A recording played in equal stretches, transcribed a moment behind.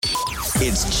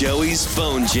It's Joey's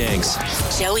Phone Jenks.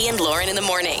 Joey and Lauren in the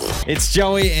morning. It's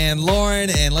Joey and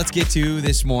Lauren, and let's get to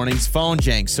this morning's Phone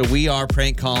Jenks. So we are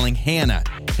prank calling Hannah.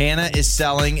 Hannah is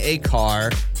selling a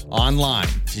car online.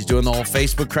 She's doing the whole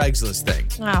Facebook Craigslist thing.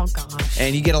 Oh, gosh.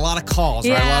 And you get a lot of calls,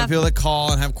 right? A lot Yeah. of people that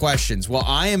call and have questions. Well,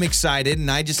 I am excited,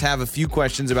 and I just have a few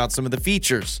questions about some of the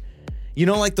features. You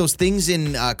know, like those things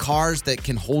in cars that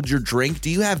can hold your drink?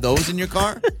 Do you have those in your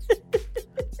car?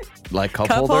 Like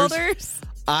Cupholders?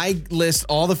 I list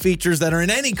all the features that are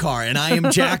in any car, and I am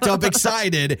jacked up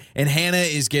excited, and Hannah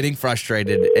is getting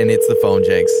frustrated, and it's the Phone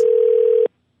Jenks.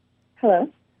 Hello.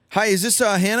 Hi, is this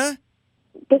Hannah?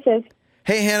 This is.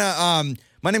 Hey, Hannah.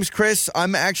 My name's Chris.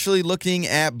 I'm actually looking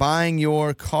at buying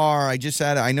your car.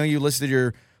 I know you listed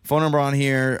your phone number on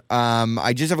here.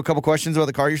 I just have a couple questions about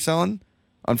the car you're selling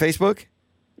on Facebook.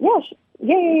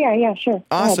 Yeah, sure.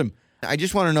 Awesome. I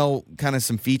just want to know kind of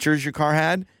some features your car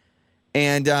had.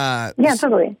 And Yeah,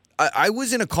 totally. I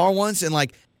was in a car once, and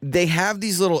like they have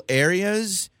these little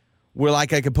areas where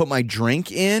like I could put my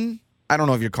drink in. I don't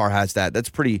know if your car has that. That's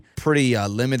pretty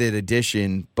limited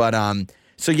edition. But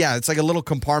so yeah, it's like a little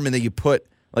compartment that you put.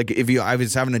 Like I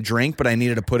was having a drink, but I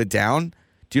needed to put it down.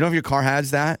 Do you know if your car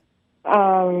has that?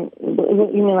 You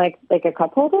mean like a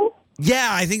cup holder? Yeah,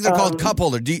 I think they're called cup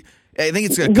holder. I think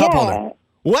it's a cup holder.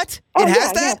 What? It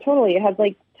has that? Yeah, totally. It has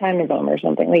like 10 of them or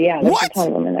something. Like, yeah, there's a ton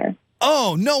of them in there.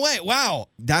 Oh, no way. Wow.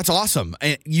 That's awesome.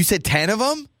 And you said 10 of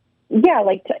them? Yeah,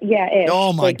 ish.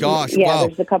 Oh, my gosh. Yeah, wow.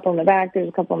 There's a couple in the back. There's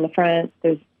a couple in the front.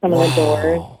 There's some of the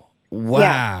doors. Wow.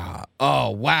 Yeah. Oh,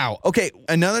 wow. Okay,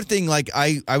 another thing, like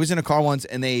I was in a car once,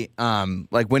 and they,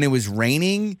 like when it was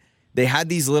raining, they had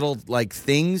these little like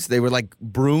things. They were like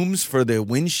brooms for the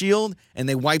windshield, and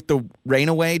they wiped the rain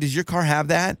away. Does your car have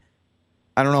that?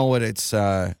 I don't know what it's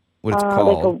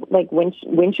called. Like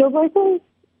windshield wipers?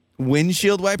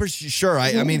 Windshield wipers? Sure.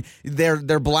 I mean,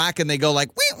 they're black and they go like,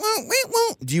 wee, woo, wee,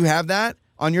 woo. Do you have that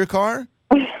on your car?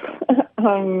 Yeah.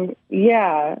 What?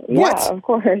 Yeah, of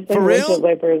course. There's For real? Windshield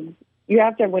wipers. You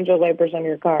have to have windshield wipers on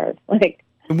your car. Like.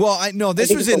 Well,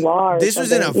 this was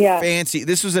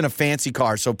in a fancy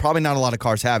car, so probably not a lot of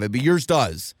cars have it, but yours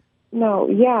does. No,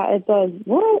 yeah, it does.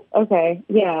 What? Okay,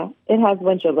 yeah, it has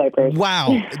windshield wipers.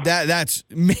 Wow, that's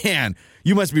man,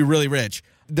 you must be really rich.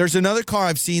 There's another car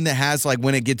I've seen that has like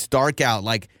when it gets dark out,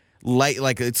 like light,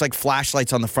 like it's like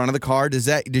flashlights on the front of the car. Does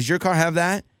your car have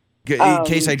that? In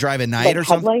case I drive at night like or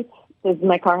something? Headlights? Does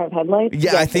my car have headlights?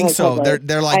 Yeah, yes, I think so. Headlights.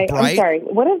 They're like bright. I'm sorry.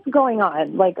 What is going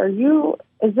on? Like,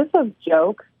 is this a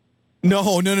joke?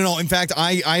 No. In fact,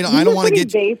 I don't want to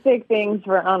get basic things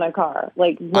for on a car.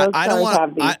 Like most cars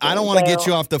have these. I don't want to get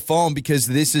you off the phone because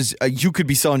this is you could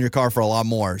be selling your car for a lot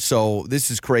more. So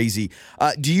this is crazy.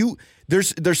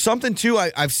 There's something too.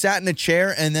 I've sat in a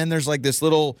chair and then there's like this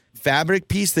little fabric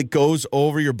piece that goes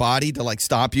over your body to like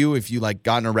stop you if you like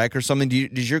got in a wreck or something.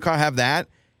 Does your car have that?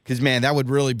 Because, man, that would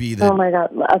really be the... Oh, my God.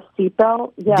 A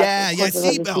seatbelt? Yeah,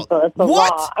 seatbelt. It's the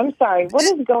What? law. I'm sorry. What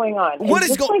is going on? What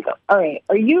is going... Like, all right.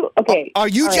 Are you... Okay. Are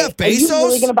you Jeff Bezos? Are you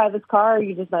really going to buy this car, or are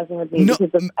you just messing with me? No.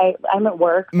 Because I'm at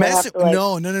work. So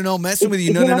No. Messing with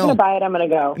you. If you're not going to buy it, I'm going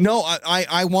to go. No,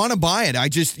 I want to buy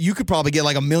it. You could probably get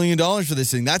like $1 million for this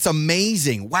thing. That's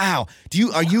amazing. Wow.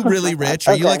 Are you really rich?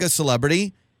 Are you like a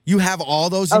celebrity? You have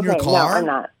all those in your car? No, I'm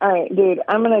not. All right, dude,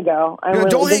 I'm gonna go.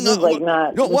 Don't hang up.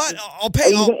 What? I'll pay.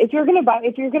 If you're gonna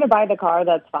buy the car,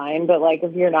 that's fine. But like,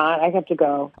 if you're not, I have to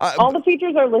go. All the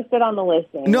features are listed on the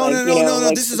listing. No.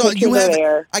 Like, this is all you have.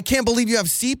 There. I can't believe you have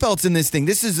seatbelts in this thing.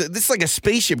 This is like a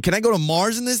spaceship. Can I go to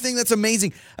Mars in this thing? That's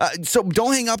amazing. So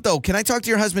don't hang up though. Can I talk to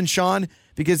your husband, Sean?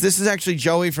 Because this is actually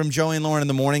Joey from Joey and Lauren in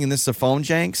the morning, and this is a Phone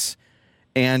Jenks.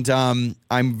 And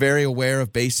I'm very aware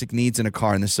of basic needs in a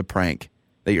car, and this is a prank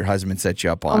that your husband set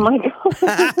you up on. Oh, my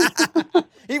God.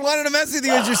 He wanted to mess with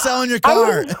you as you're selling your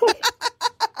car.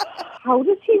 How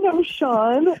does he know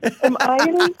Sean? Am I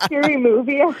in a scary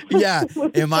movie? Yeah.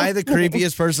 Am I the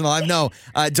creepiest person alive? No.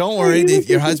 Don't worry.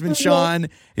 Your husband, Sean,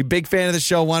 a big fan of the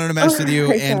show, wanted to mess with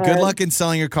you. And good luck in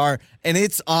selling your car. And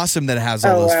it's awesome that it has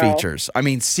all those features. I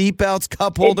mean, seatbelts,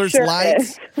 cup holders,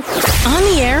 lights. On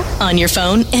the air, on your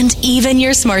phone, and even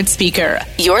your smart speaker.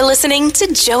 You're listening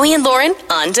to Joey and Lauren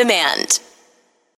On Demand.